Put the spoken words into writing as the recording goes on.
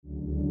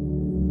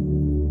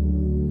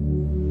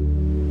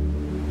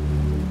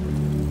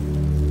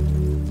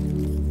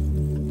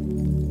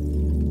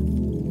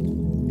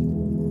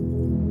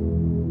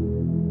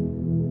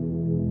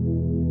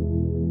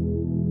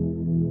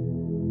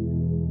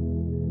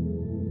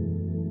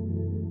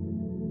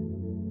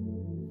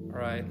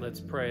right, let's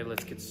pray.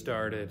 Let's get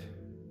started.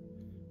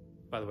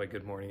 By the way,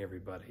 good morning,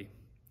 everybody.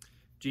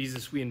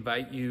 Jesus, we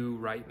invite you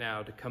right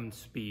now to come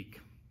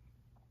speak.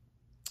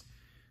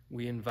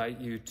 We invite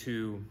you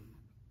to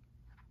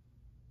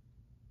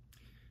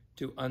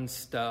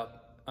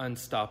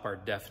unstop our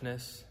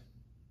deafness,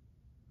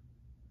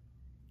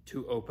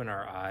 to open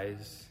our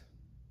eyes.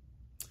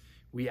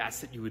 We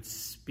ask that you would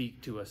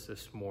speak to us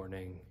this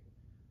morning,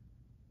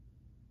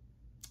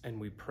 and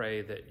we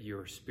pray that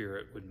your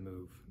Spirit would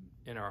move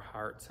in our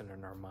hearts and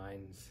in our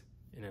minds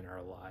and in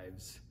our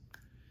lives.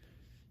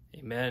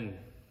 Amen.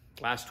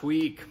 Last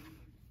week,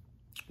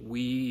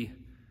 we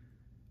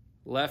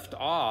left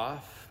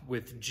off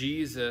with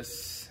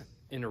Jesus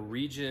in a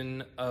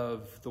region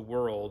of the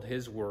world,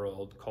 his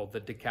world, called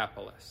the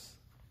Decapolis.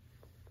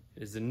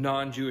 It is a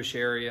non-Jewish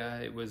area.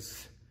 It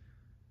was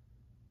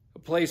a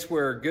place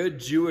where good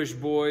Jewish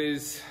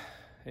boys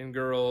and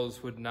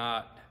girls would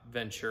not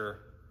venture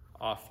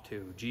off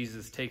to.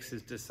 Jesus takes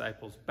his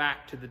disciples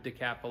back to the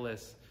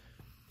Decapolis,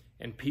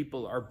 and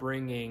people are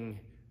bringing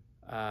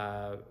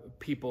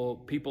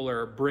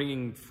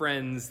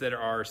friends that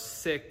are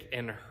sick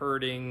and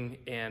hurting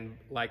and,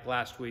 like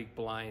last week,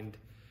 blind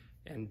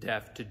and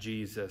deaf to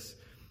Jesus.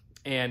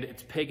 And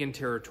it's pagan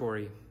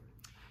territory.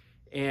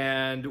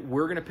 And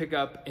we're going to pick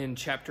up in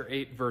chapter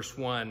 8, verse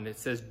 1. It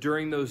says,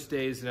 "During those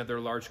days, another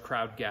large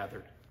crowd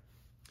gathered.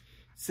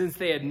 Since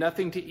they had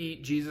nothing to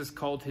eat, Jesus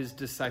called his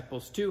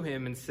disciples to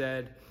him and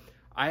said,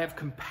 'I have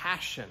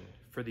compassion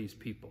for these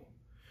people,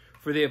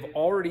 for they have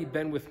already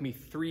been with me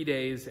 3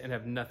 days and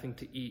have nothing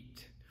to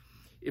eat.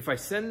 If I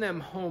send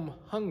them home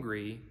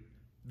hungry,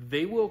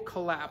 they will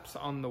collapse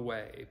on the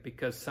way,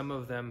 because some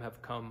of them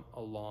have come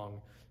a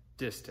long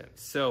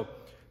distance.'" So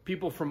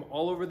people from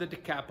all over the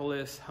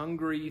Decapolis,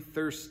 hungry,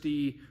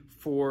 thirsty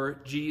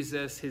for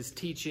Jesus, his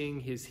teaching,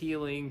 his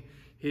healing,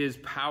 his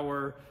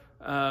power.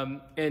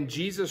 And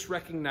Jesus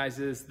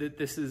recognizes that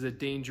this is a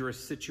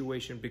dangerous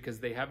situation because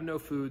they have no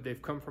food.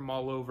 They've come from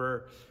all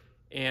over.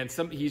 And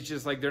he's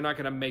just like, they're not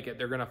going to make it.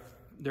 They're going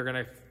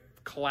to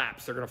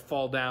collapse. They're going to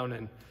fall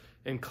down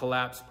and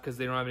collapse because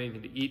they don't have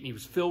anything to eat. And he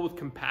was filled with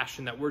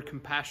compassion. That word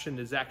compassion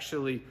is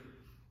actually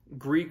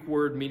Greek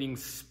word meaning,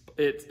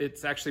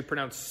 it's actually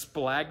pronounced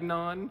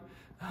splagnon.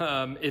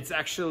 It's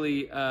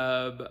actually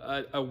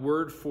a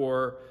word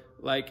for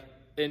like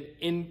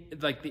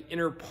the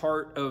inner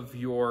part of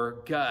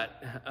your gut.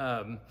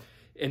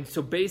 And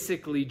so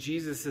basically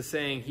Jesus is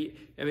saying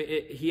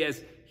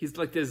he's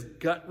like this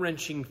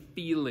gut-wrenching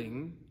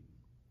feeling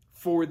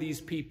for these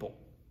people.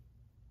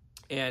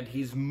 And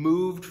he's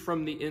moved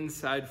from the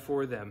inside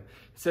for them.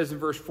 It says in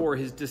verse 4,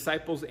 his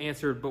disciples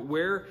answered, "But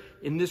where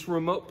in this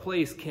remote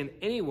place can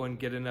anyone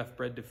get enough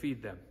bread to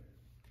feed them?"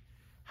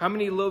 "How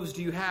many loaves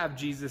do you have?"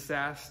 Jesus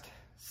asked.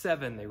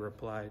 "7," they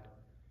replied.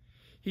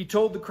 He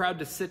told the crowd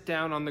to sit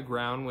down on the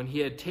ground. When he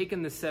had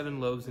taken the 7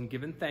 loaves and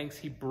given thanks,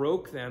 he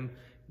broke them,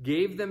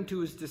 gave them to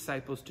his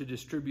disciples to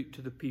distribute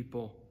to the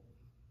people.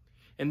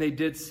 And they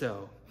did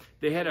so.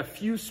 They had a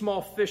few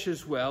small fish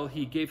as well.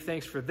 He gave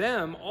thanks for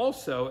them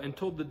also and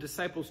told the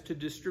disciples to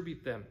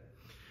distribute them.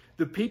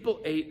 The people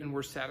ate and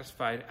were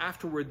satisfied.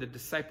 Afterward, the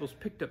disciples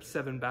picked up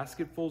 7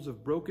 basketfuls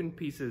of broken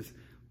pieces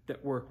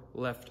that were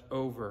left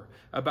over.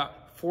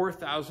 About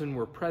 4,000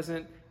 were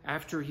present.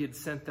 After he had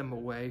sent them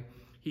away,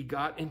 he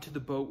got into the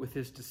boat with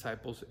his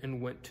disciples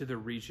and went to the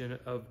region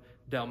of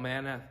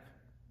Dalmanutha,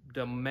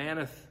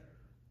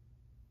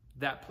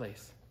 that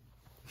place.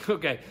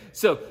 Okay,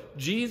 so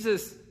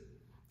Jesus,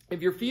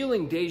 if you're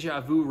feeling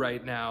deja vu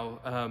right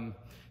now,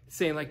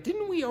 saying like,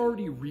 didn't we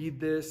already read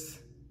this?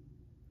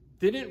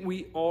 Didn't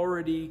we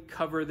already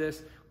cover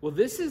this? Well,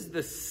 this is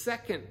the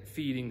second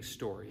feeding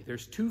story.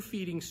 There's 2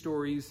 feeding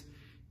stories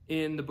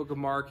in the book of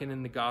Mark and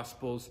in the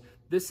Gospels.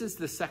 This is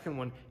the second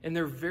one, and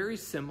they're very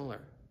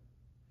similar.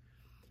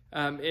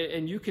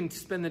 And you can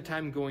spend the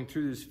time going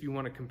through this if you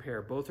want to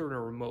compare. Both are in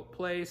a remote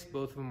place.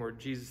 Both of them are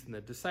Jesus and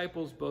the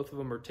disciples. Both of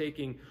them are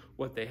taking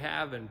what they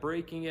have and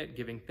breaking it,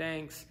 giving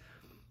thanks.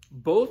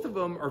 Both of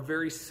them are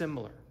very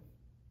similar.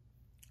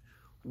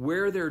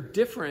 Where they're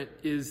different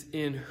is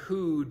in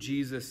who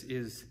Jesus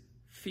is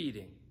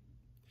feeding.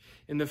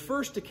 In the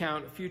first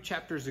account, a few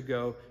chapters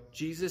ago,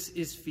 Jesus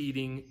is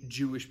feeding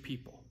Jewish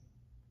people.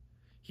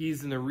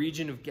 He's in the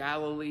region of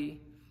Galilee.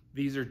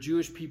 These are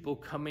Jewish people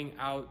coming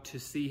out to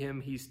see him.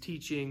 He's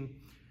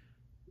teaching.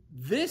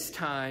 This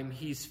time,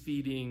 he's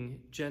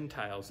feeding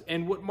Gentiles.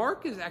 And what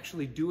Mark is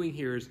actually doing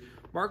here is,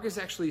 Mark is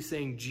actually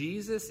saying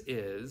Jesus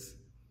is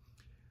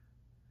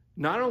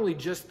not only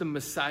just the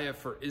Messiah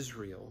for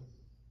Israel,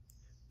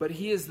 but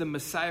he is the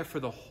Messiah for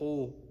the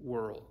whole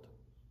world.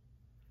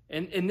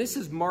 And this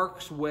is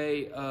Mark's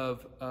way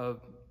of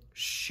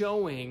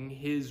showing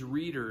his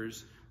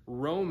readers,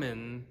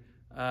 Jewish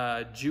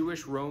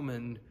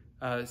Roman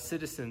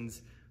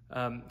citizens,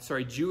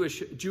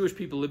 Jewish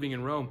people living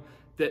in Rome,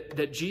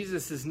 that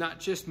Jesus is not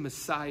just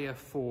Messiah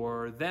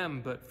for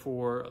them, but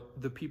for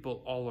the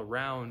people all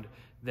around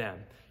them.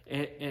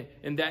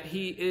 And that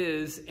he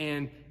is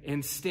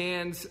and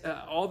stands,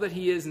 all that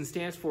he is and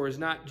stands for is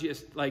not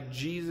just like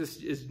Jesus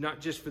is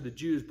not just for the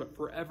Jews, but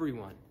for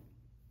everyone.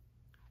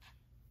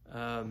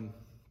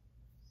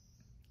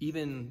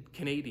 even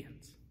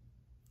Canadians.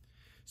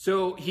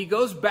 So he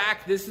goes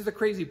back. This is the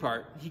crazy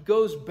part. He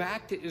goes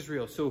back to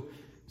Israel.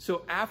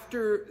 So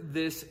after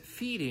this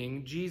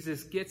feeding,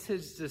 Jesus gets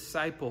his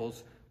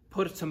disciples,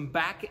 puts them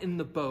back in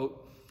the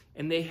boat,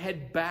 and they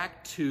head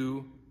back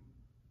to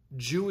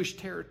Jewish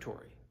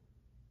territory.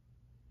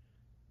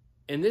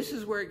 And this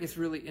is where it gets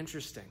really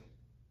interesting.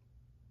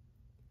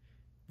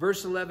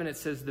 Verse 11, it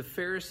says, the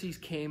Pharisees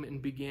came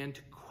and began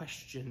to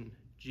question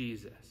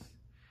Jesus.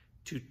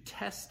 To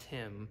test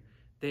him,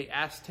 they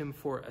asked him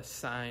for a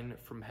sign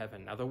from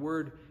heaven. Now, the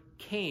word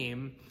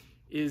came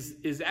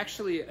is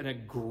actually an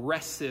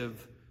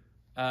aggressive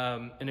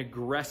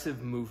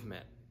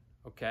movement.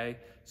 Okay,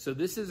 so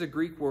this is a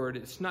Greek word.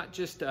 It's not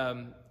just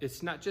an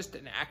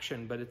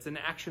action, but it's an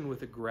action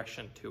with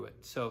aggression to it.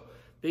 So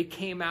they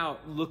came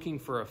out looking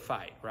for a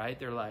fight, right?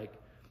 They're like,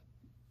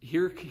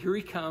 here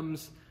he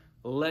comes,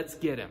 let's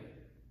get him.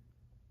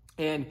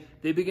 And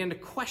they began to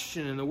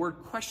question, and the word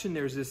question,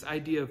 there's this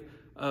idea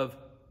of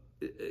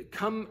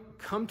come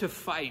to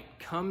fight,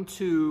 come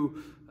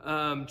to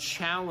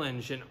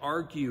challenge and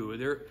argue.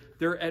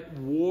 They're at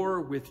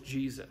war with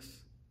Jesus.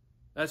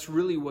 That's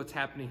really what's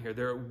happening here.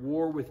 They're at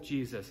war with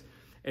Jesus.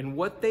 And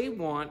what they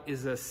want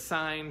is a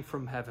sign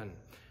from heaven.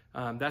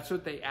 That's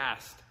what they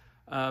asked.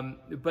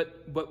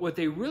 But what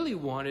they really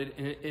wanted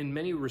in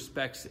many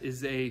respects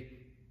is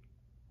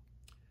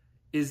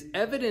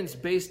evidence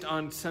based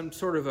on some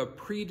sort of a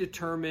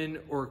predetermined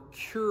or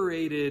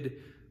curated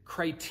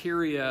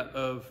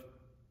criteria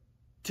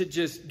to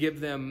just give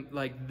them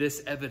like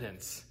this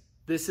evidence.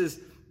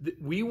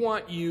 We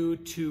want you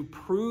to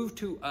prove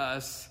to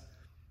us,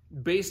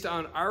 based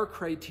on our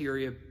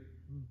criteria,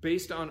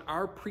 based on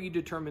our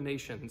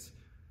predeterminations,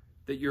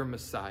 that you're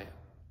Messiah.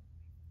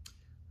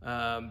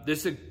 This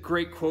is a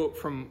great quote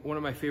from one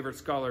of my favorite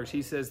scholars.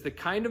 He says, the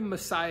kind of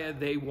Messiah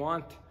they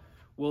want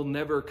will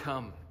never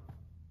come.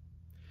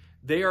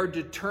 They are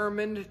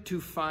determined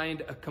to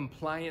find a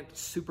compliant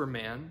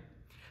Superman,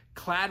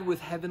 clad with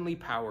heavenly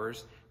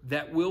powers,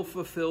 that will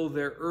fulfill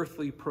their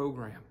earthly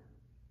program,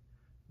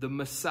 the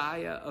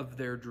Messiah of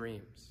their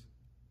dreams.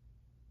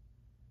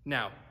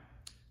 Now,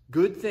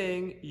 good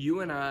thing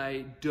you and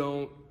I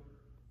don't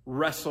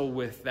wrestle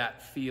with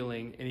that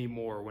feeling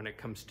anymore when it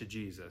comes to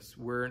Jesus.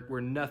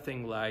 We're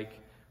nothing like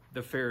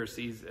the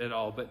Pharisees at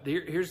all. But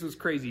here's what's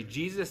crazy.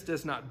 Jesus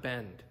does not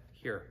bend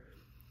here.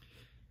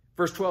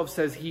 Verse 12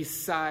 says he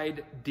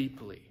sighed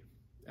deeply.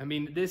 I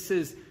mean,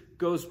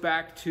 goes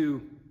back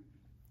to,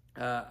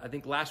 I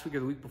think last week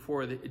or the week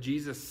before, that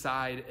Jesus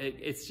sighed.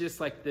 It's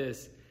just like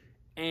this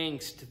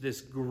angst,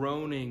 this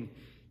groaning.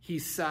 He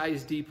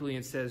sighs deeply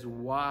and says,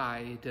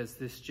 why does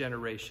this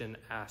generation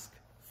ask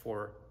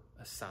for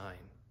a sign?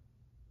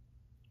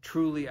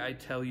 Truly, I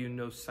tell you,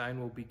 no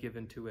sign will be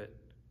given to it.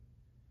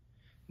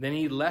 Then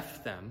he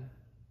left them,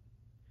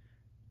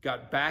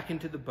 got back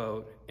into the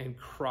boat, and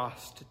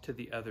crossed to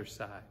the other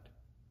side.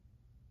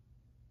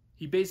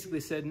 He basically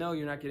said, no,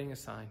 you're not getting a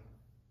sign.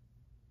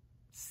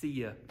 See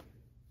ya.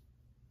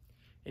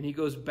 And he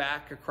goes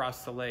back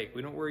across the lake.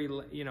 We're not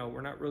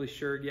really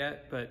sure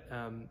yet, but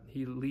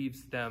he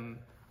leaves them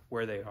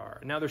where they are.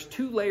 Now, there's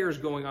two layers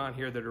going on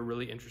here that are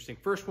really interesting.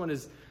 First one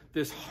is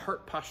this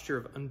heart posture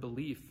of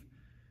unbelief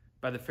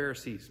by the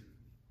Pharisees.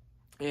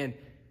 And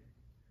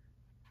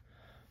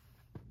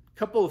a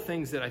couple of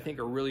things that I think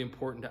are really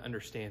important to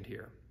understand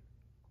here.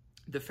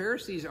 The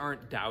Pharisees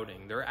aren't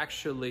doubting.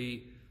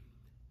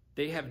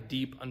 They have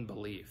deep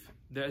unbelief.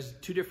 There's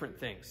two different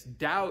things.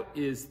 Doubt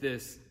is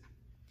this,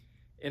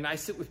 and I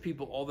sit with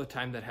people all the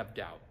time that have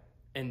doubt.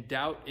 And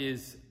doubt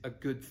is a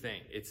good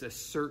thing. It's a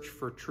search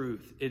for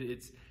truth.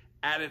 It's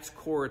at its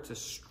core, it's a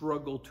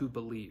struggle to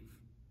believe,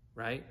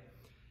 right?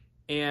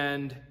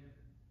 And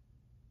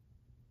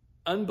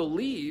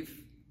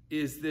unbelief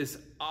is this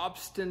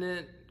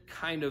obstinate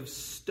kind of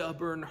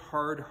stubborn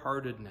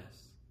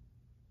hard-heartedness.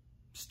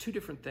 It's two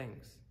different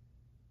things.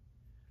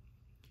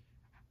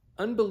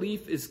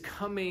 Unbelief is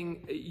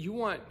coming, you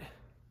want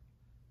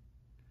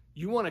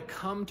to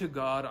come to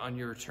God on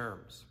your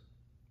terms.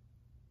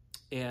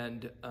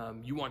 And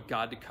you want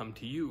God to come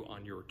to you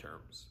on your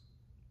terms.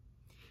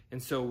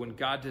 And so when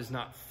God does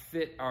not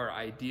fit our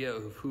idea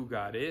of who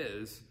God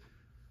is,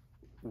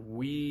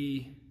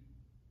 we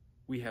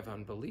have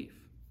unbelief.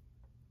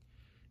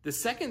 The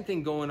second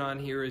thing going on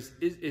here is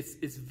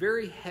it's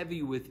very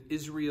heavy with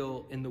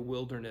Israel in the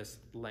wilderness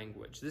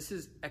language. This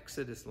is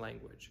Exodus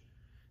language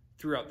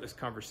throughout this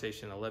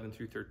conversation, 11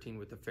 through 13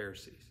 with the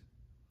Pharisees.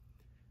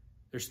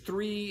 There's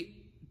three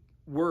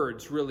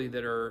words really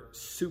that are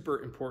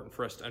super important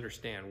for us to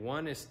understand.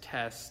 One is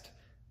test,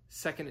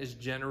 second is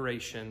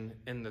generation,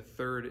 and the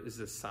third is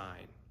a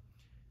sign.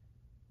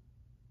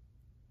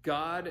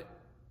 God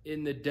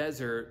in the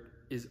desert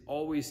is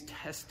always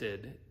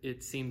tested,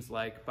 it seems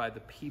like, by the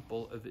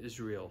people of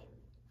Israel.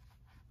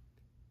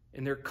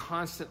 And they're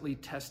constantly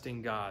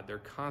testing God. They're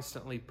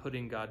constantly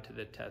putting God to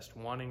the test,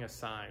 wanting a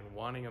sign,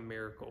 wanting a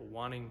miracle,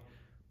 wanting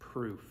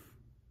proof.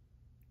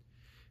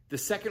 The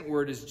second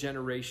word is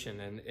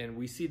generation, and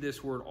we see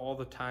this word all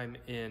the time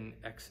in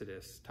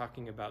Exodus,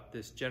 talking about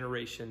this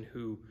generation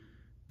who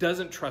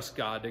doesn't trust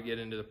God to get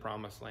into the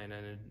promised land,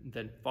 and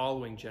then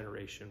following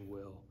generation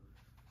will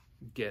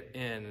get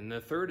in. And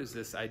the third is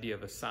this idea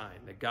of a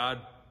sign, that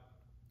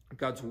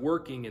God's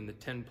working in the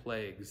 10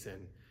 plagues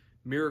and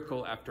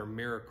miracle after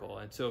miracle.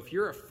 And so if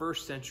you're a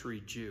first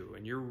century Jew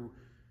and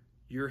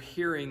you're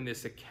hearing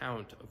this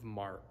account of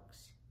marks,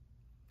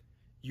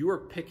 you are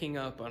picking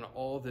up on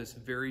all this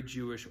very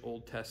Jewish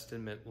Old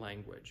Testament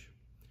language.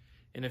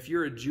 And if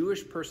you're a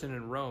Jewish person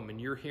in Rome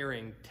and you're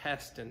hearing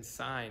test and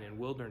sign and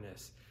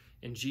wilderness,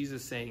 and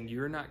Jesus saying,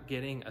 you're not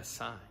getting a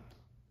sign,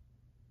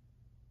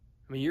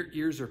 I mean, your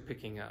ears are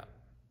picking up.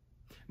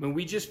 I mean,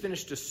 we just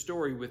finished a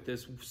story with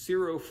this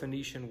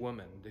Syro-Phoenician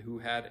woman who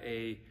had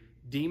a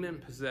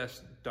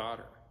demon-possessed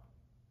daughter,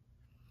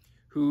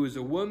 who is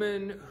a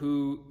woman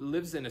who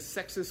lives in a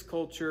sexist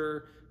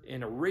culture,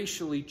 in a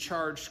racially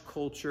charged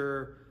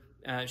culture.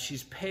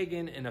 She's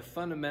pagan in a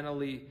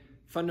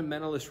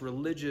fundamentalist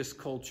religious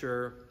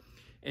culture.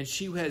 And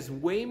she has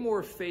way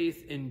more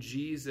faith in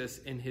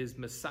Jesus and his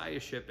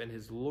messiahship and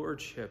his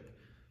lordship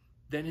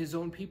than his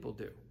own people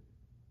do.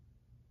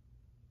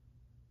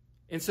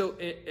 And so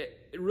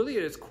it really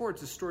at its core,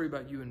 it's a story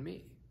about you and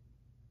me.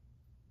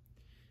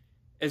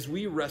 As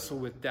we wrestle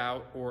with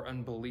doubt or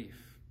unbelief.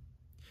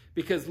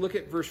 Because look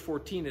at verse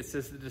 14. It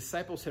says the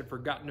disciples had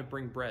forgotten to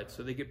bring bread.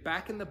 So they get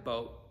back in the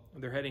boat.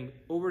 And they're heading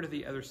over to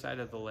the other side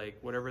of the lake,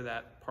 whatever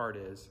that part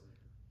is.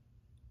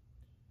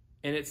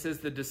 And it says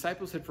the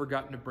disciples had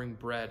forgotten to bring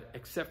bread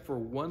except for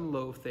one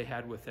loaf they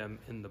had with them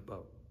in the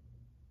boat.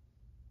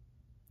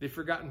 They'd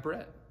forgotten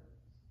bread.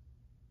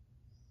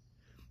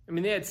 I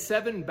mean, they had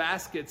 7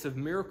 baskets of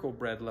miracle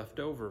bread left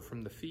over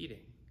from the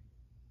feeding.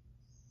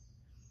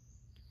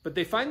 But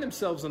they find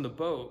themselves on the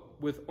boat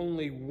with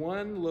only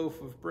one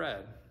loaf of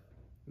bread.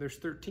 There's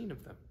 13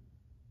 of them.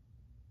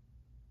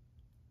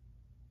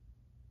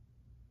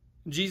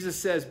 Jesus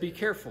says, be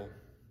careful.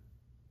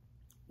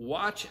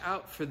 Watch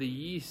out for the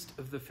yeast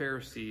of the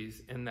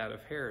Pharisees and that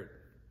of Herod.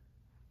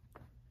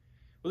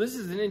 Well, this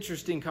is an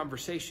interesting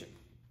conversation.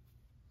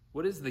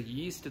 What is the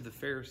yeast of the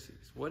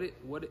Pharisees? What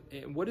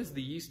is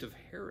the yeast of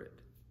Herod?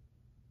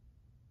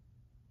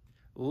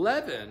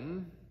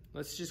 Leaven,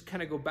 let's just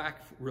kind of go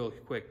back real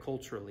quick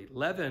culturally.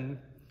 Leaven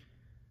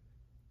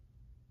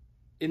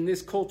in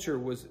this culture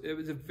was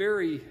a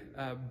very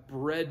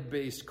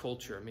bread-based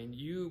culture. I mean,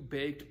 you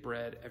baked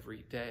bread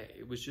every day.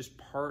 It was just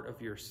part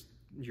of your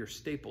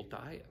staple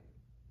diet.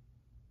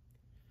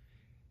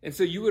 And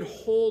so you would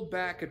hold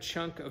back a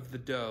chunk of the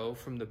dough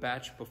from the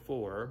batch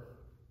before,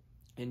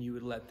 and you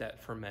would let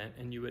that ferment,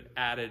 and you would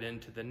add it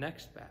into the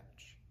next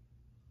batch.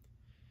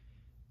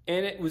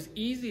 And it was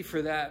easy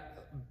for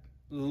that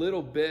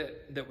little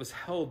bit that was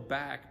held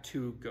back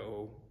to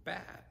go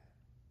bad.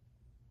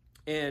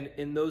 And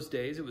in those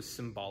days, it was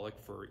symbolic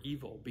for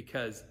evil,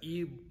 because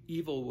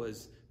evil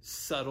was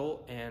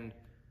subtle and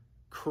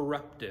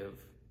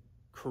corrosive,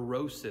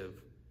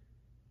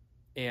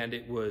 and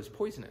it was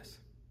poisonous,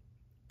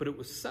 but it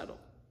was subtle.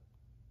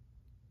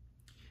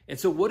 And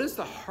so what is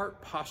the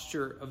heart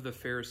posture of the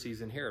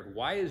Pharisees and Herod?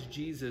 Why is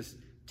Jesus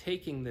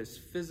taking this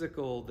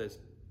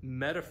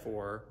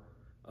metaphor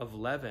of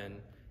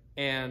leaven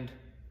and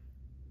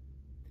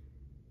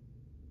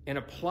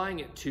applying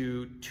it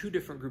to 2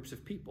 different groups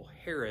of people?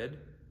 Herod,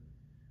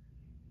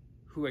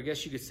 who I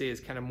guess you could say is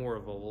kind of more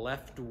of a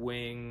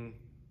left-wing,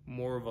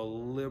 more of a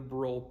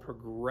liberal,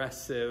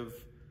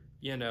 progressive,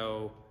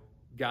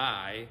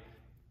 guy.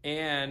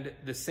 And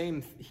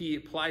he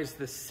applies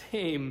the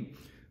same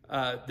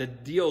the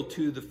deal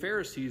to the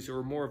Pharisees, who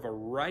are more of a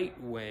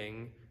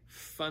right-wing,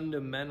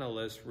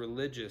 fundamentalist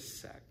religious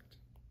sect.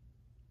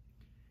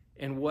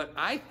 And what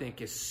I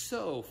think is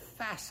so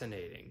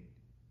fascinating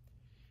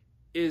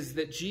is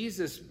that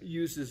Jesus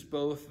uses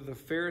both the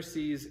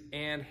Pharisees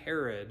and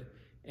Herod,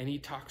 and he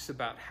talks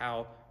about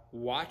how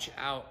watch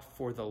out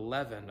for the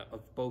leaven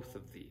of both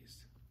of these.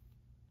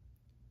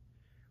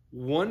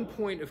 One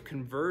point of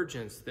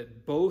convergence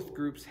that both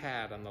groups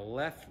had on the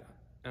left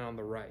and on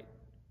the right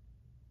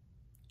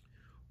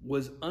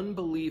was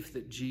unbelief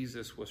that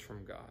Jesus was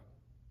from God.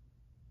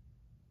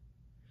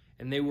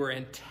 And they were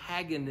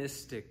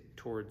antagonistic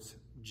towards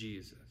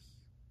Jesus.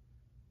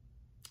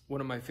 One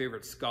of my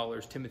favorite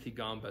scholars, Timothy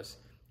Gombas,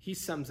 he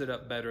sums it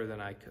up better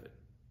than I could.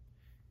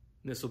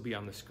 And this will be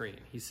on the screen.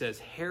 He says,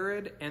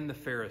 Herod and the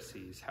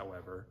Pharisees,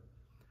 however,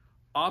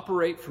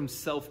 operate from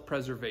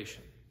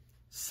self-preservation,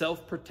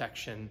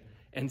 self-protection,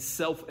 and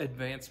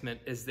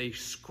self-advancement as they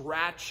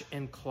scratch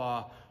and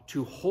claw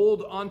to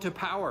hold on to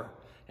power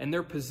and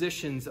their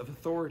positions of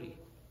authority.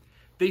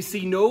 They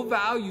see no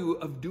value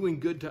of doing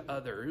good to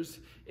others,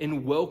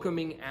 in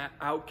welcoming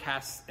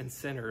outcasts and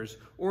sinners,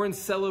 or in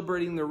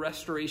celebrating the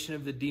restoration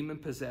of the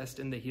demon-possessed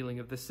and the healing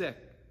of the sick.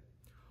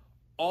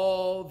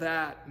 All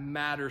that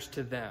matters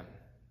to them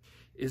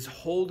is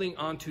holding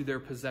on to their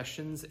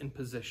possessions and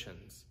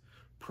positions,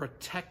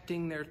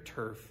 protecting their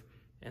turf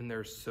and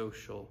their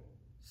social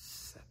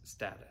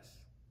status.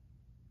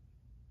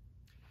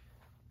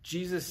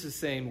 Jesus is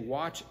saying,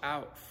 watch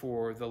out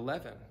for the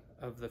leaven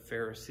of the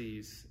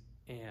Pharisees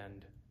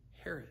and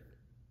Herod.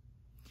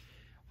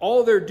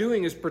 All they're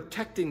doing is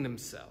protecting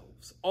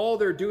themselves. All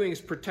they're doing is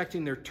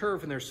protecting their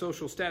turf and their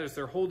social status.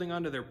 They're holding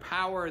on to their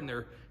power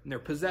and their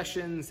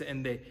possessions,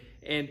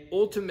 and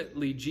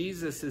ultimately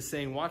Jesus is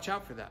saying, watch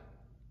out for that.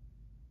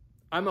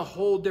 I'm a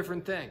whole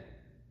different thing.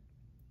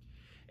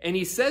 And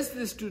he says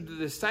this to the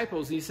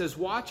disciples. He says,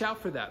 watch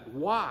out for that.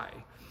 Why?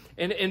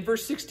 And in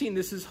verse 16,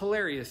 this is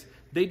hilarious.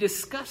 They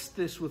discussed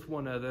this with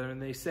one another,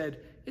 and they said,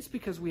 it's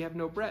because we have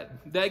no bread.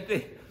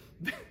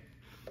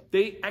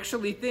 They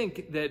actually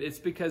think that it's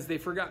because they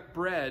forgot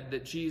bread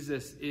that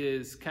Jesus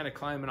is kind of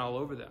climbing all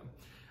over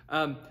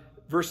them.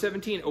 Verse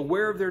 17,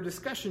 aware of their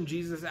discussion,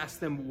 Jesus asked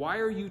them, why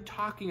are you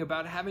talking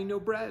about having no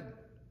bread?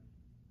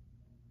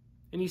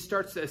 And he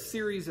starts a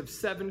series of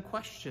 7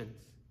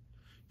 questions.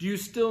 Do you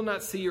still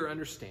not see or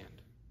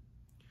understand?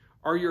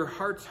 Are your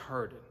hearts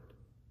hardened?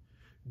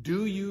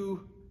 Do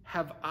you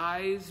have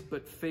eyes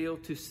but fail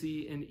to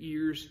see and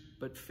ears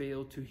but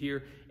fail to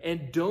hear?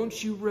 And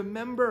don't you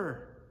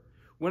remember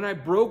when I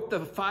broke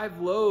the 5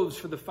 loaves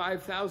for the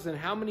 5,000,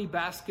 how many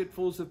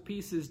basketfuls of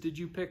pieces did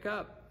you pick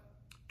up?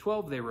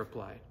 12, they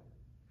replied.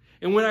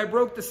 And when I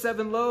broke the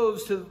 7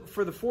 loaves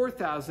for the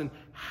 4,000,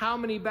 how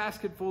many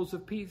basketfuls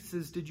of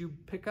pieces did you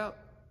pick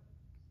up?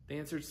 They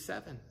answered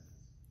 7.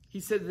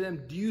 He said to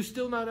them, do you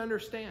still not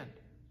understand?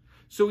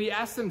 So he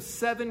asked them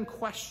 7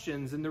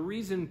 questions, and the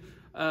reason,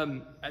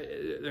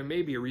 there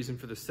may be a reason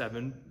for the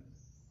 7,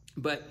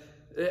 but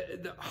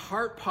the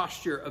heart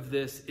posture of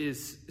this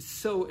is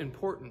so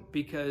important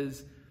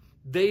because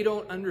they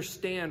don't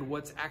understand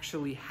what's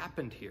actually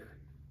happened here.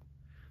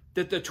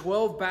 That the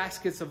 12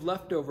 baskets of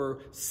leftover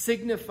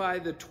signify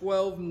the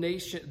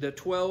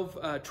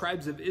 12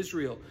 tribes of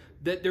Israel.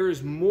 That there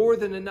is more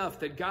than enough,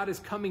 that God is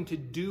coming to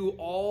do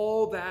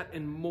all that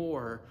and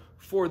more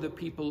for the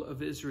people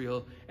of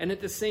Israel. And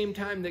at the same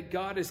time that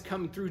God has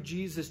come through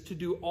Jesus to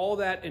do all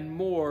that and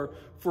more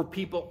for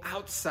people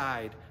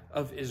outside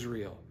of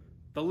Israel.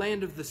 The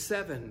land of the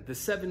 7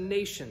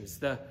 nations,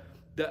 the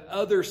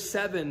other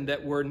 7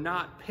 that were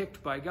not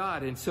picked by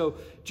God. And so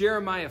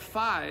Jeremiah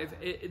 5,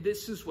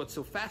 this is what's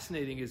so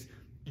fascinating is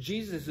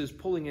Jesus is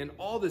pulling in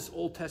all this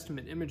Old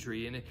Testament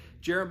imagery. And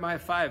Jeremiah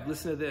 5,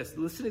 listen to this.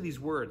 Listen to these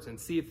words and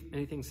see if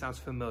anything sounds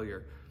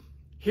familiar.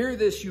 Hear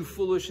this, you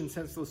foolish and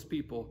senseless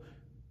people,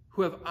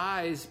 who have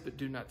eyes but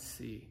do not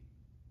see,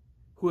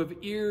 who have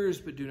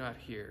ears but do not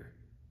hear.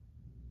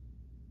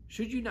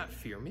 Should you not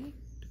fear me,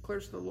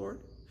 declares the Lord?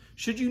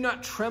 Should you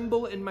not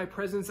tremble in my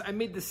presence? I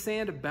made the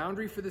sand a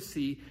boundary for the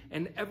sea,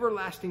 an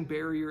everlasting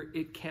barrier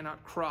it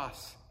cannot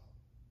cross.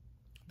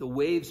 The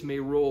waves may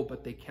roll,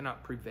 but they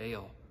cannot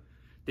prevail.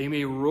 They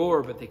may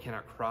roar, but they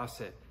cannot cross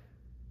it.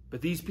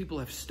 But these people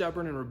have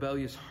stubborn and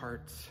rebellious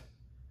hearts.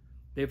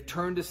 They have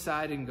turned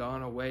aside and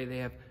gone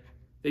away.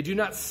 They do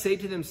not say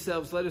to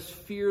themselves, let us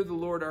fear the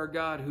Lord our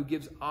God, who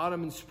gives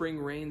autumn and spring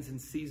rains in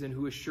season,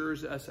 who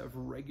assures us of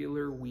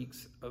regular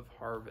weeks of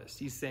harvest.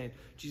 Jesus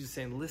is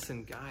saying,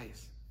 listen,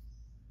 guys,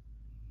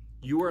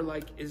 you are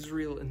like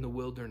Israel in the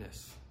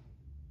wilderness.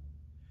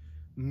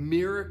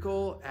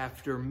 Miracle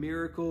after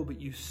miracle,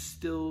 but you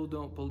still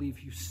don't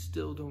believe. You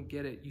still don't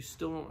get it. You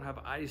still don't have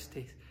eyes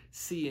to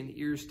see and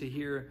ears to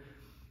hear.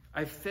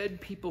 I fed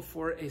people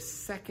for a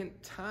second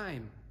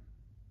time.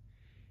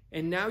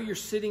 And now you're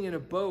sitting in a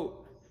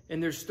boat,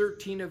 and there's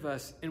 13 of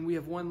us, and we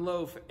have 1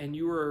 loaf, and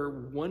you are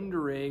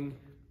wondering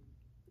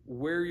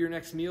where your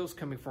next meal is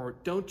coming from.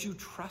 Don't you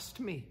trust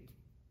me?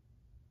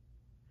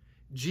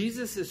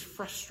 Jesus is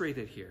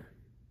frustrated here.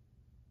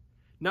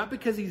 Not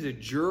because he's a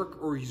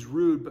jerk or he's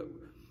rude, but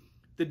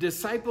the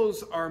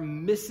disciples are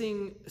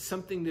missing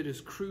something that is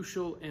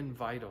crucial and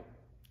vital.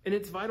 And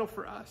it's vital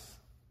for us.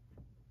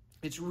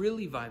 It's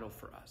really vital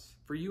for us,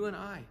 for you and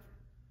I.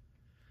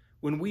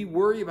 When we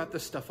worry about the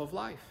stuff of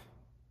life.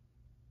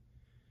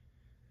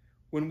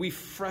 When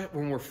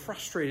we're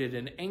frustrated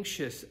and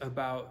anxious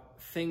about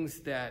things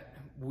that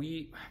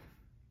we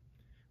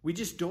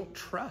just don't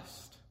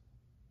trust.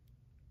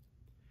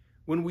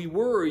 When we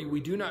worry, we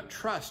do not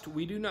trust.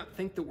 We do not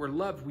think that we're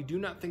loved. We do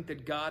not think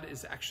that God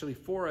is actually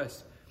for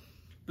us.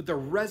 But the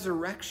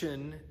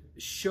resurrection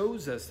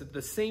shows us that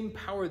the same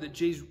power that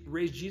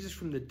raised Jesus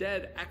from the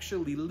dead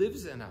actually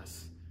lives in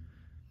us.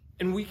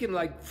 And we can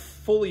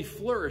fully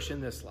flourish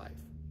in this life,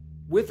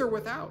 with or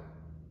without.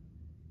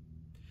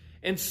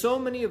 And so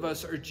many of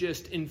us are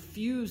just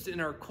infused in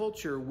our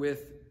culture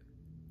with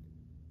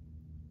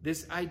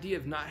this idea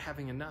of not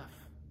having enough.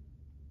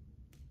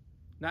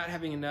 Not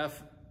having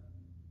enough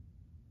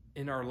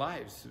in our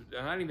lives.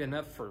 Not even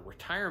enough for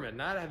retirement.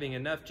 Not having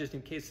enough just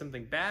in case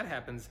something bad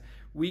happens.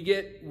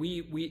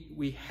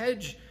 We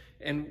hedge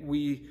and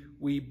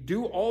we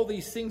do all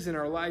these things in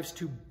our lives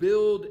to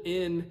build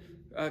in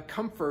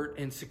comfort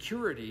and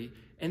security.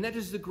 And that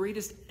is the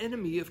greatest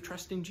enemy of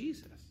trusting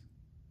Jesus.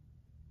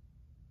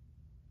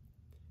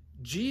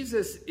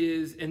 Jesus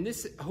is, and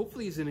this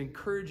hopefully is an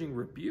encouraging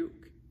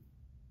rebuke,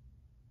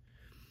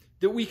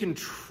 that we can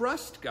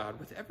trust God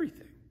with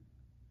everything,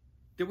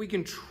 that we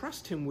can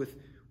trust him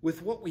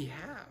with what we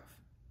have.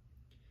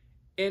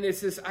 And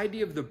it's this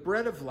idea of the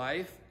bread of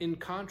life in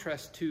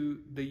contrast to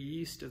the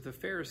yeast of the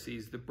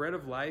Pharisees, the bread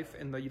of life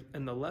and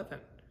the leaven.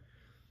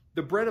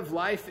 The bread of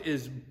life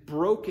is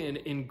broken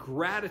in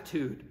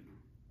gratitude.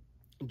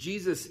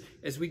 Jesus,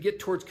 as we get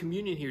towards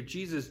communion here,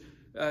 Jesus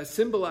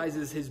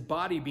symbolizes his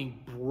body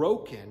being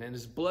broken and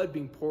his blood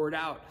being poured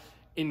out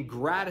in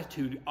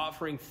gratitude,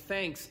 offering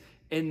thanks,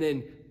 and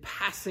then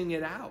passing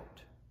it out.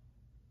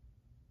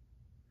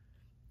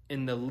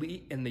 And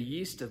the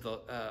yeast of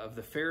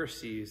the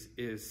Pharisees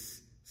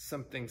is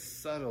something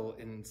subtle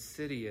and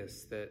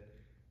insidious that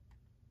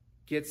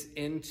gets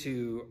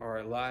into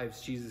our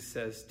lives. Jesus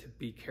says to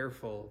be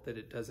careful that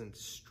it doesn't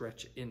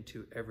stretch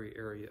into every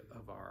area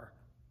of our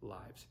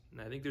lives. And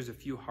I think there's a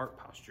few heart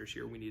postures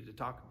here we need to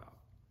talk about.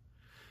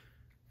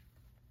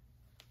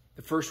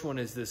 The first one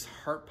is this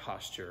heart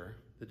posture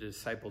that the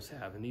disciples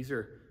have. And these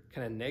are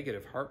kind of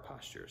negative heart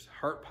postures.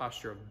 Heart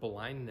posture of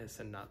blindness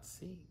and not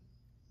seeing.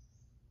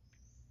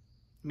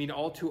 I mean,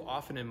 all too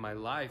often in my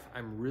life,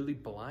 I'm really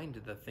blind to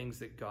the things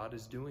that God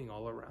is doing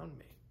all around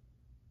me.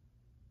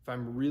 If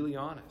I'm really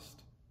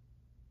honest.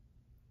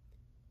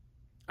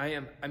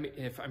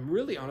 If I'm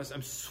really honest,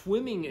 I'm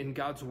swimming in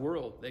God's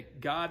world. That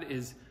God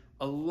is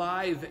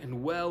alive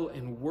and well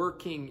and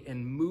working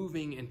and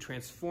moving and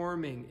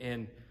transforming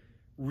and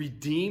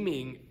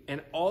redeeming.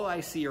 And all I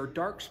see are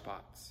dark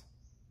spots.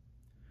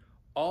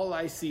 All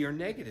I see are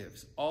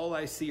negatives. All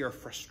I see are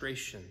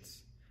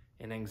frustrations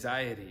and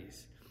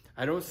anxieties.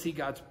 I don't see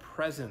God's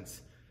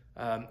presence.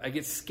 I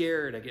get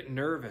scared. I get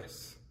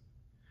nervous.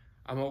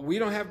 We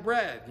don't have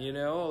bread,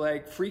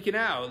 like freaking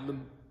out.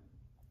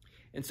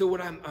 And so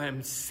what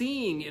I'm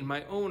seeing in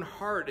my own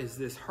heart is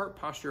this heart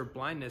posture of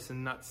blindness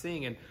and not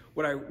seeing. And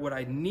what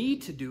I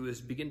need to do is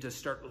begin to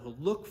start to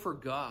look for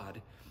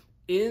God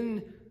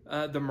in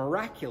the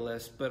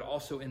miraculous, but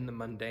also in the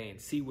mundane.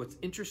 See, what's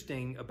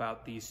interesting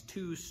about these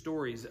two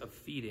stories of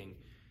feeding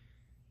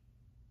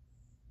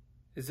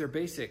is they're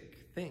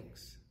basic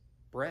things.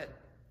 Bread.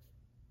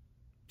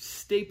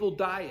 Staple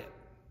diet.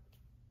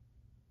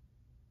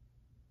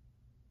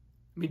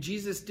 I mean,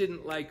 Jesus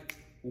didn't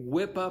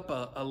whip up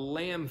a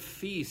lamb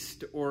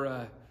feast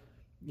or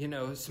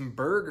some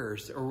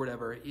burgers or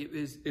whatever. It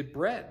was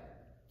bread,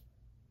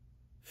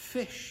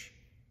 fish,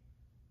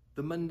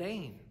 the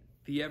mundane,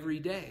 the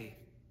everyday,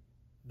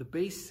 the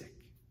basic,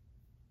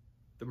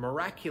 the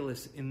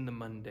miraculous in the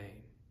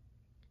mundane.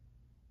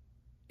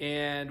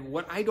 And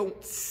what I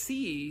don't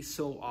see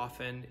so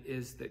often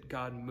is that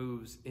God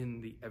moves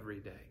in the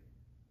everyday.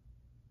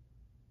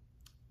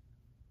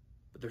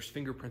 But there's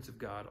fingerprints of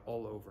God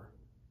all over.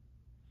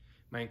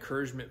 My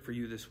encouragement for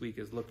you this week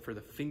is look for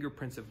the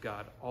fingerprints of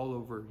God all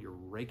over your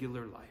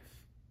regular life.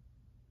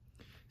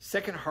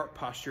 Second heart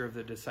posture of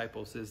the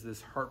disciples is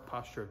this heart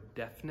posture of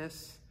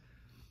deafness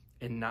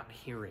and not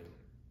hearing.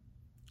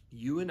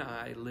 You and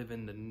I live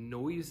in the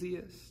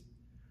noisiest,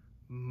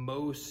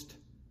 most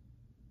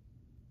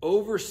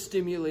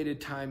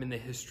overstimulated time in the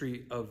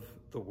history of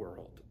the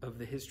world, of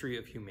the history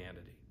of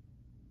humanity.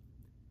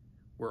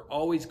 We're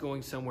always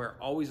going somewhere,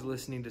 always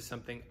listening to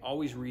something,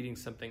 always reading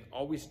something,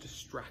 always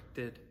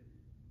distracted.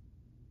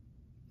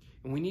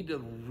 And we need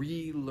to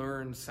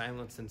relearn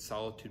silence and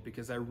solitude,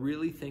 because I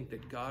really think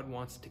that God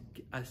wants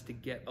us to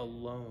get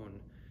alone,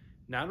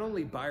 not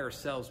only by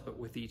ourselves, but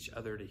with each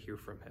other to hear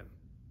from him.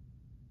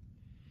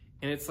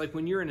 And it's like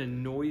when you're in a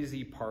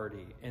noisy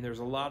party and there's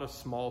a lot of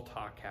small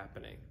talk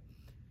happening,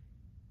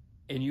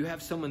 and you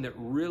have someone that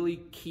really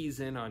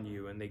keys in on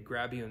you and they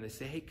grab you and they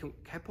say, hey, can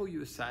I pull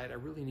you aside? I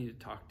really need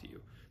to talk to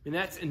you. And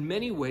that's in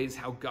many ways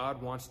how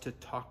God wants to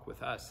talk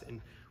with us.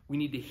 And we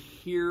need to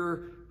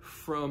hear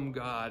from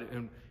God,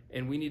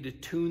 and we need to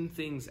tune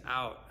things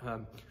out.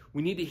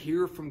 We need to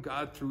hear from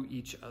God through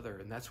each other.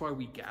 And that's why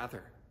we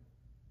gather.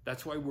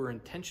 That's why we're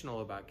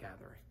intentional about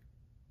gathering.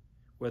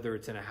 Whether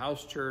it's in a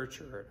house church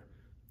or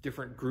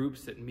different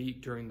groups that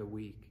meet during the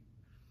week.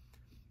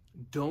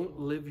 Don't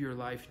live your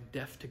life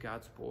deaf to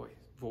God's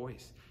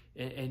voice.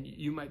 And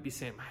you might be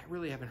saying, I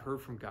really haven't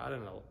heard from God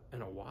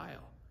in a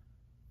while.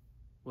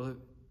 Well,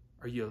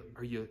 are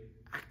you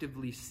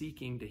actively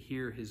seeking to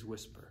hear his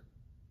whisper?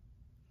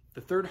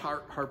 The third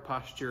heart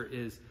posture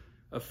is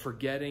of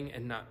forgetting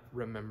and not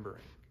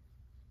remembering.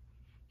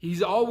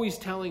 He's always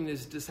telling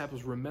his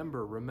disciples,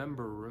 remember,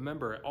 remember,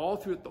 remember. All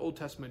through the Old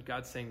Testament,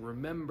 God's saying,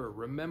 remember,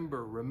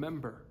 remember,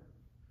 remember.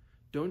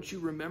 Don't you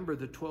remember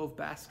the 12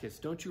 baskets?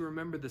 Don't you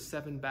remember the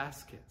 7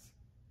 baskets?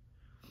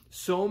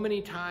 So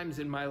many times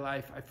in my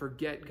life, I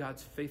forget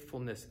God's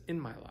faithfulness in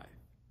my life.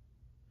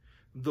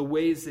 The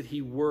ways that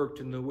he worked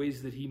and the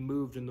ways that he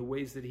moved and the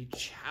ways that he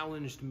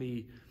challenged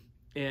me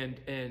and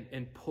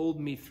pulled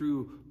me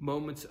through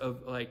moments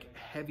of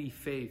heavy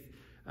faith.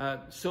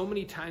 So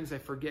many times I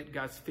forget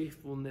God's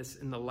faithfulness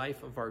in the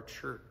life of our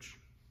church.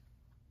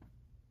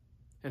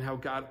 And how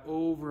God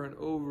over and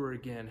over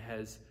again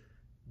has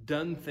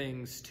done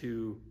things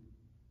to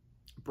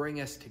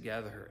bring us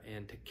together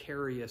and to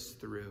carry us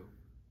through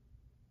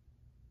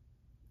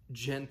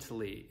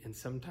gently, and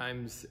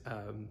sometimes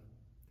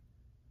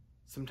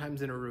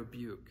in a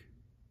rebuke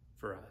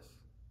for us.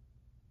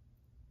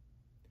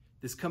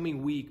 This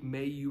coming week,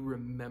 may you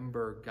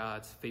remember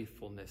God's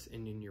faithfulness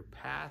in your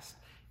past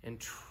and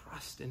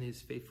trust in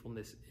his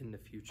faithfulness in the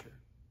future.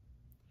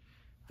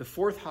 The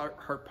fourth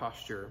heart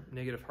posture,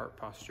 negative heart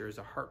posture, is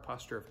a heart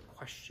posture of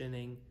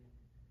questioning,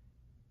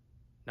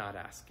 not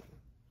asking.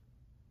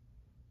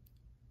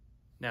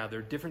 Now,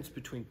 there's a difference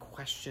between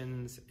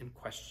questions and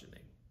questioning.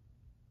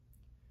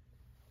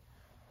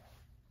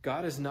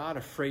 God is not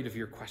afraid of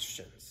your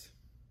questions.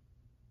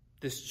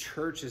 This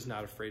church is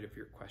not afraid of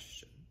your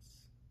questions.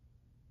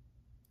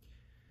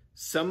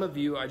 Some of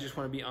you, I just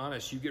want to be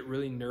honest, you get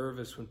really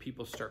nervous when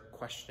people start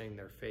questioning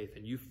their faith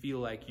and you feel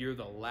like you're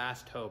the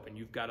last hope and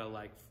you've got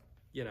to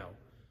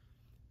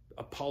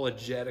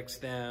apologetics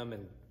them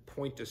and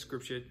point to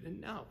scripture.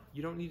 No,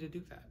 you don't need to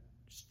do that.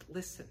 Just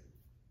listen.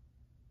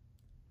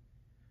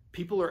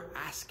 People are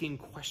asking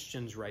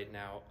questions right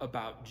now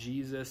about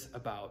Jesus,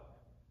 about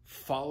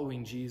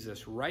following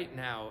Jesus right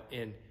now,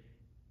 and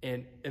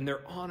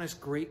they're honest,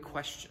 great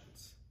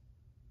questions.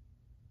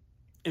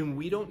 And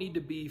we don't need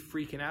to be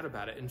freaking out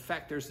about it. In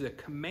fact, there's a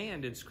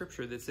command in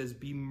Scripture that says,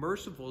 be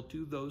merciful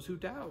to those who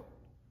doubt.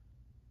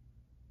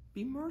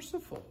 Be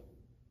merciful.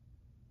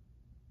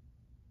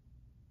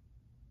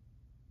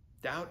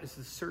 Doubt is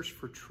the search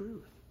for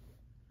truth.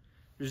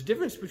 There's a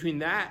difference between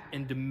that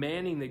and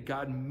demanding that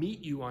God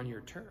meet you on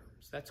your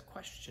terms. That's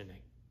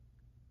questioning.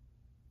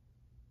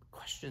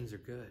 Questions are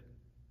good.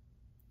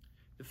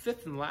 The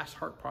fifth and last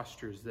heart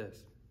posture is this.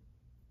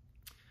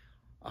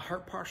 A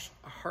heart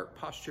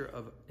posture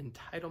of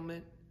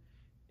entitlement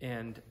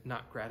and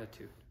not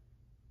gratitude.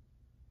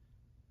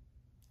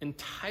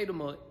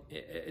 Entitlement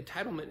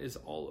is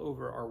all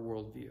over our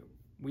worldview.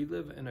 We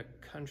live in a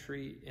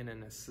country and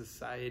in a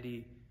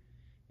society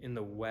in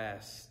the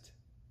West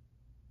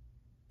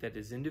that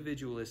is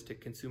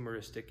individualistic,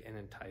 consumeristic, and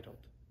entitled.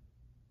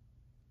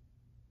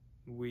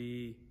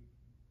 We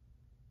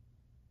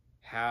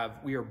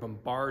are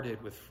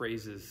bombarded with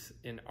phrases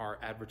in our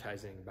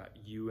advertising about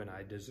you and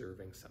I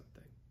deserving something.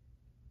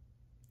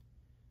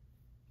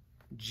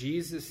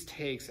 Jesus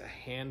takes a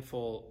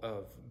handful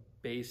of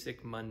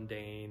basic,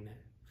 mundane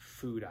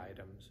food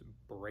items,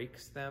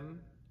 breaks them,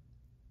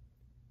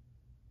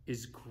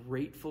 is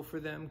grateful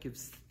for them,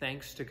 gives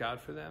thanks to God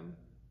for them,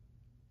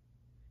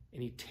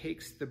 and he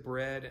takes the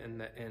bread and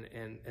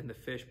the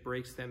fish,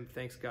 breaks them,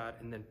 thanks God,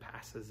 and then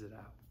passes it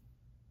out.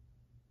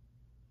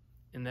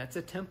 And that's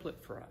a template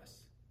for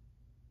us.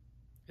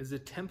 It's a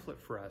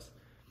template for us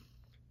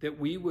that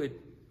we would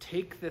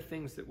take the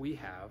things that we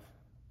have,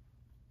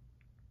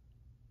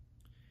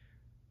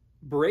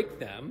 break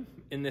them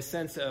in the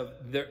sense of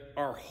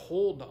our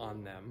hold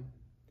on them,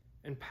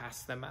 and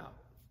pass them out.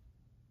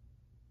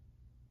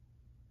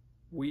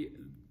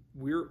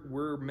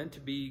 We're meant to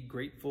be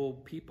grateful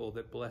people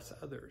that bless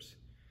others.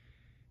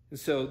 And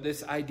so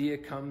this idea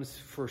comes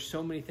for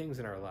so many things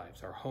in our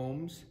lives. Our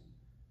homes.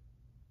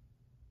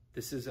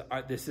 This is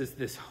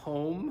this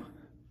home.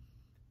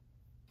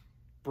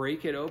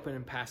 Break it open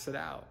and pass it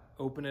out.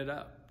 Open it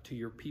up to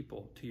your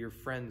people, to your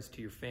friends,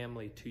 to your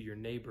family, to your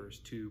neighbors,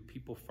 to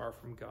people far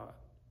from God.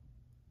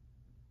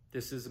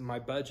 This is my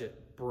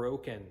budget,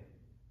 broken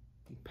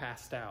and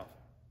passed out.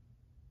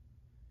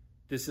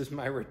 This is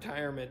my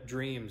retirement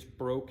dreams,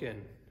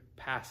 broken,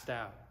 passed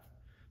out.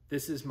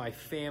 This is my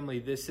family,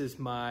 this is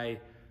my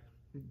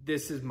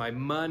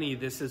money,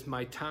 this is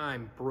my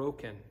time,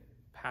 broken,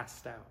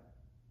 passed out.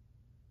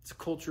 It's a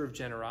culture of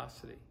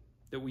generosity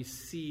that we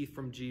see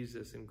from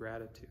Jesus in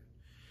gratitude.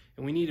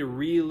 And we need to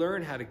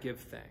relearn how to give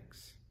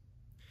thanks.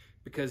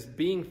 Because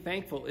being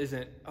thankful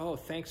isn't, oh,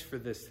 thanks for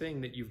this thing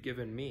that you've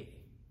given me.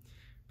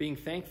 Being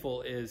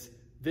thankful is,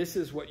 this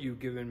is what you've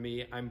given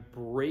me. I'm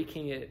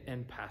breaking it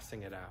and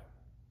passing it out.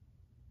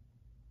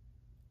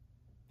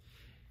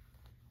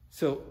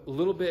 So a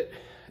little bit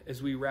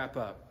as we wrap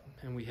up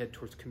and we head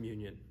towards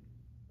communion.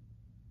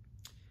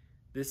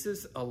 This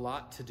is a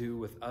lot to do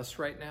with us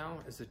right now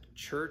as a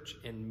church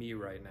and me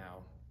right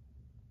now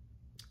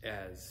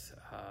as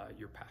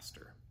your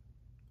pastor.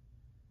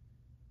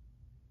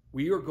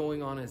 We are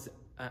going on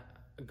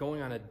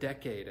a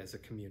decade as a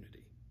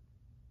community.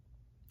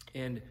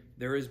 And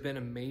there has been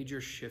a major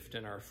shift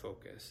in our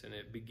focus, and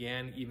it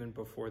began even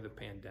before the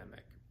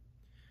pandemic.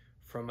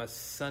 From a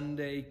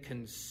Sunday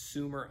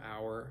consumer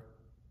hour,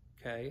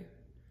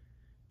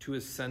 to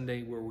a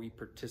Sunday where we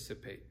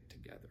participate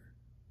together.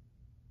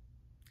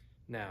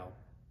 Now,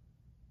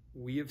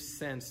 we have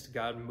sensed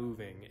God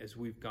moving as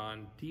we've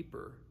gone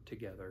deeper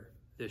together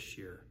this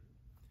year.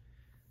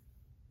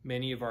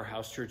 Many of our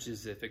house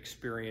churches have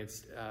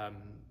experienced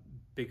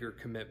bigger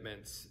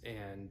commitments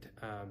and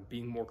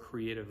being more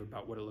creative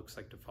about what it looks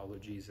like to follow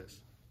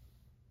Jesus.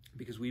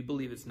 Because we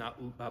believe it's not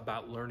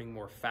about learning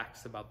more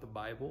facts about the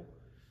Bible,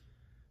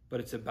 but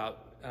it's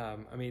about,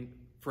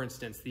 for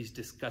instance, these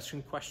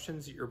discussion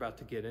questions that you're about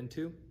to get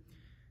into,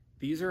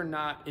 these are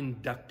not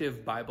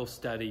inductive Bible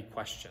study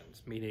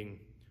questions,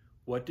 meaning,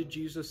 what did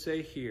Jesus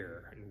say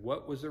here? And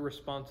what was the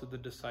response of the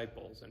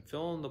disciples? And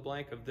fill in the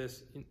blank of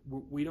this.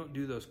 We don't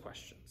do those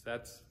questions.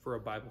 That's for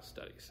a Bible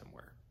study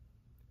somewhere.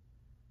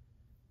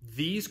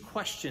 These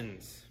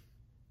questions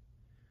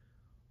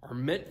are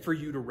meant for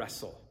you to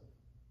wrestle.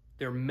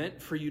 They're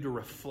meant for you to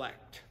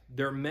reflect.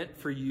 They're meant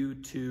for you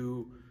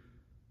to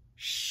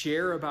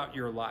share about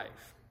your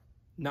life.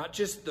 Not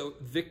just the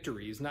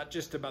victories, not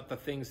just about the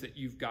things that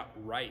you've got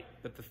right,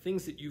 but the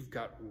things that you've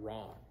got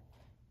wrong.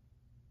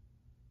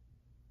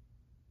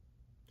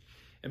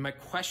 And my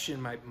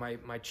question,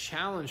 my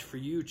challenge for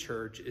you,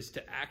 church, is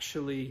to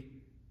actually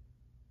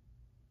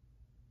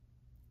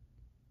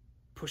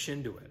push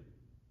into it.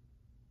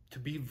 To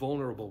be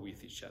vulnerable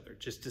with each other,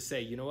 just to say,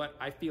 you know what,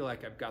 I feel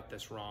like I've got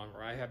this wrong,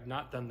 or I have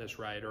not done this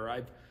right, or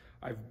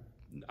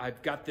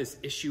I've got this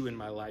issue in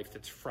my life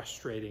that's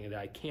frustrating and that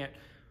I can't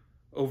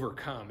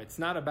overcome. It's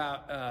not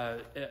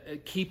about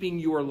keeping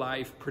your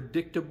life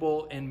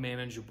predictable and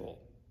manageable.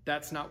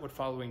 That's not what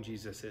following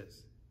Jesus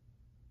is.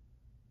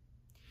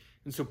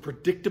 And so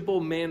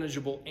predictable,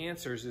 manageable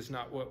answers is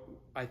not what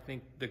I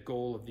think the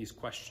goal of these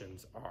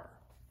questions are.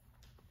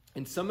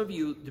 And some of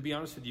you, to be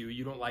honest with you,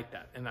 you don't like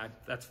that, and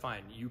that's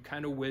fine. You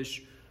kind of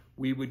wish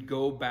we would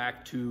go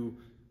back to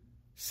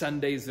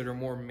Sundays that are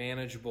more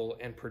manageable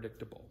and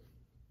predictable.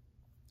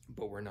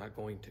 But we're not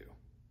going to.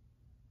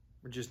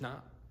 We're just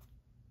not.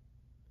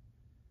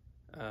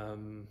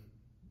 And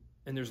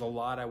there's a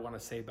lot I want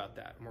to say about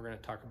that, and we're going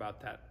to talk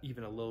about that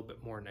even a little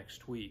bit more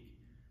next week.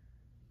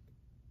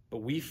 But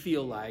I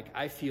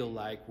feel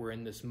like we're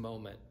in this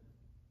moment,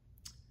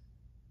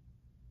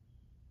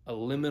 a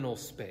liminal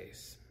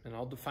space. And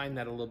I'll define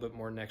that a little bit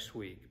more next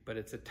week, but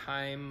it's a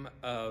time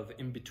of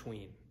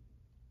in-between.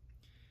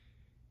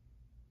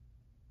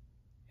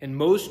 And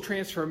most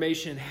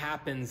transformation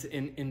happens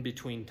in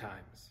in-between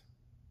times.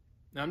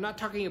 Now, I'm not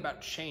talking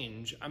about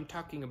change, I'm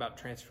talking about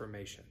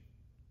transformation.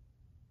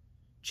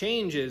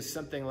 Change is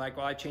something like,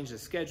 well, I changed the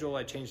schedule,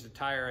 I changed the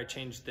tire, I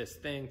changed this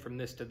thing from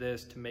this to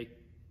this to make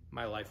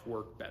my life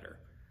work better.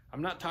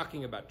 I'm not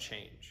talking about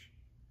change.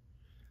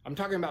 I'm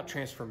talking about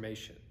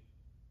transformation.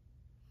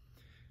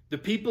 The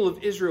people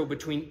of Israel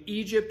between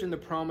Egypt and the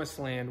Promised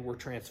Land were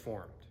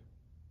transformed.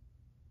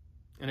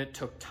 And it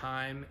took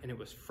time, and it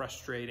was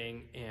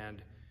frustrating,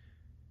 and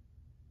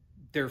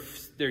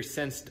they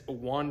sensed a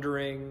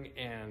wandering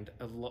and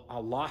a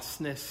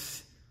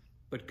lostness,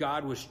 but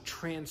God was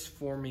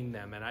transforming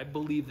them. And I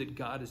believe that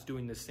God is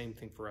doing the same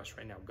thing for us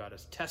right now. God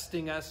is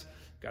testing us.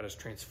 God is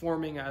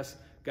transforming us.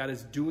 God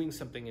is doing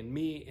something in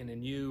me and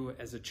in you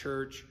as a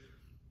church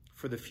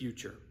for the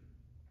future.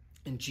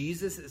 And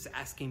Jesus is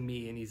asking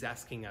me, and he's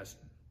asking us,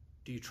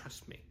 do you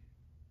trust me?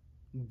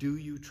 Do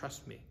you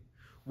trust me?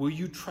 Will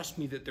you trust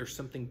me that there's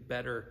something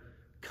better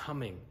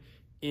coming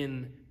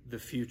in the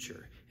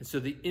future? And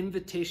so the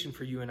invitation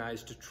for you and I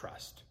is to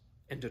trust,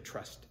 and to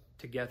trust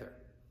together.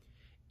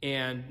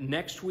 And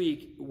next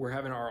week, we're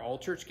having our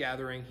all-church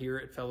gathering here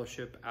at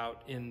Fellowship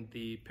out in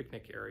the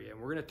picnic area.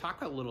 And we're going to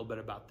talk a little bit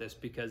about this,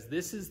 because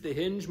this is the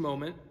hinge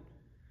moment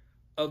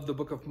of the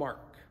book of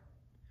Mark.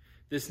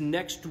 This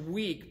next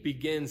week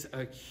begins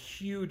a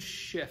huge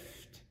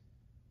shift.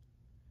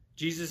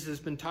 Jesus has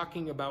been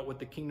talking about what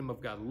the kingdom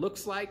of God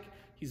looks like.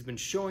 He's been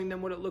showing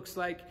them what it looks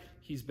like.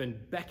 He's been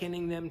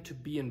beckoning them to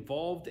be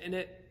involved in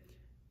it.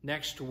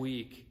 Next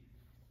week,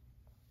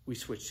 we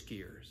switch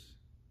gears.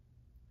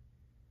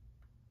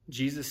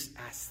 Jesus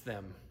asks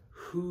them,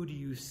 who do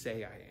you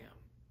say I am?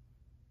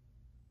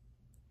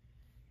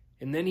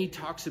 And then he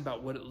talks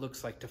about what it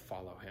looks like to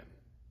follow him.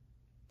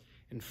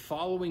 And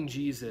following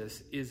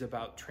Jesus is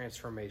about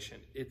transformation.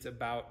 It's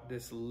about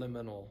this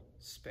liminal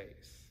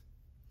space.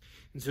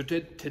 And so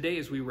today,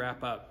 as we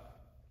wrap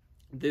up,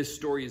 this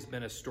story has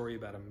been a story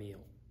about a meal.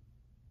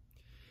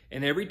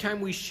 And every time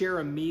we share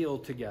a meal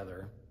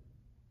together,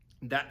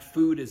 that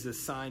food is a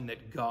sign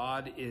that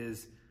God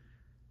is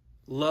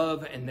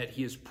love and that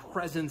he is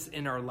presence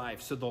in our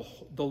life. So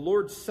the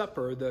Lord's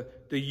Supper,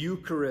 the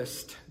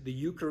Eucharist, the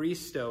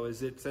Eucharisto,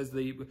 as it says,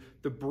 the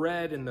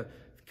bread and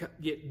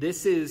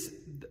this is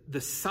the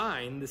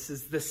sign, this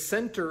is the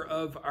center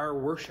of our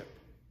worship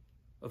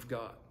of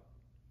God.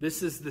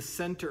 This is the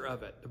center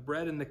of it, the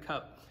bread and the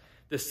cup.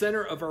 The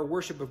center of our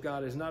worship of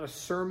God is not a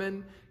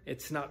sermon,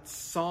 it's not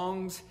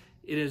songs,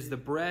 it is the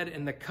bread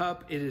and the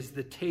cup, it is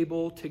the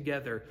table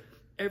together.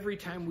 Every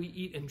time we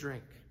eat and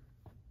drink,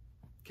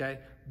 okay?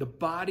 The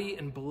body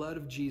and blood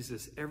of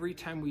Jesus, every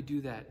time we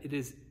do that, it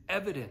is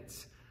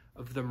evidence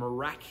of the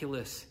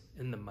miraculous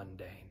and the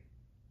mundane.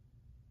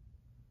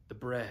 The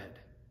bread,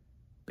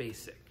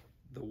 basic.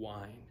 The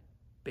wine,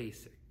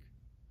 basic.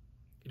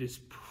 It is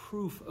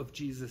proof of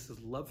Jesus'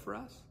 love for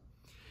us.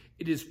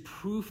 It is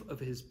proof of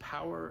his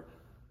power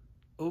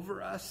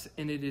over us,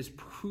 and it is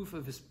proof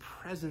of his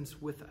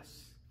presence with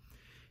us.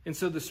 And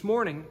so this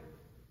morning,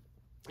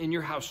 in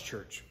your house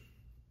church,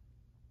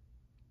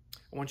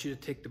 I want you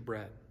to take the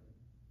bread.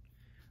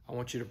 I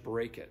want you to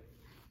break it.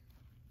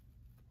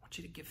 I want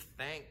you to give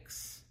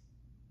thanks.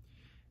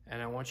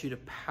 And I want you to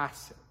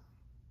pass it.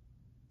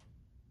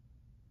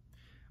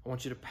 I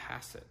want you to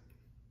pass it.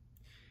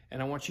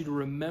 And I want you to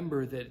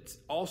remember that it's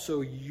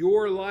also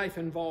your life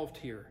involved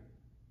here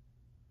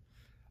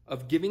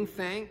of giving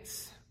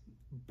thanks,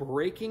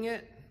 breaking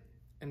it,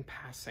 and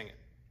passing it.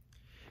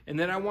 And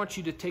then I want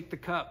you to take the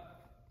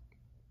cup.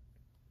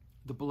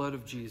 the blood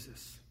of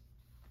Jesus.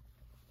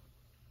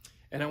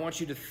 And I want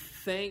you to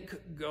thank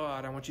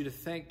God. I want you to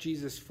thank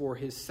Jesus for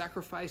his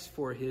sacrifice,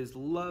 for his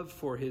love,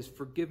 for his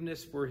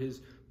forgiveness, for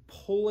his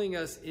pulling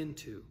us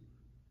into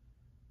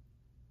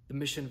the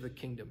mission of the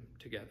kingdom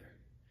together.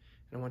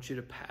 And I want you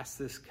to pass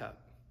this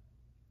cup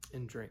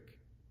and drink.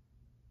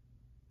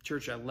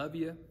 Church, I love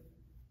you.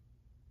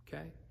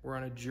 Okay? We're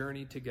on a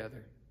journey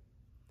together.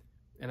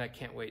 And I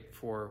can't wait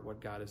for what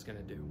God is going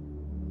to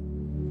do.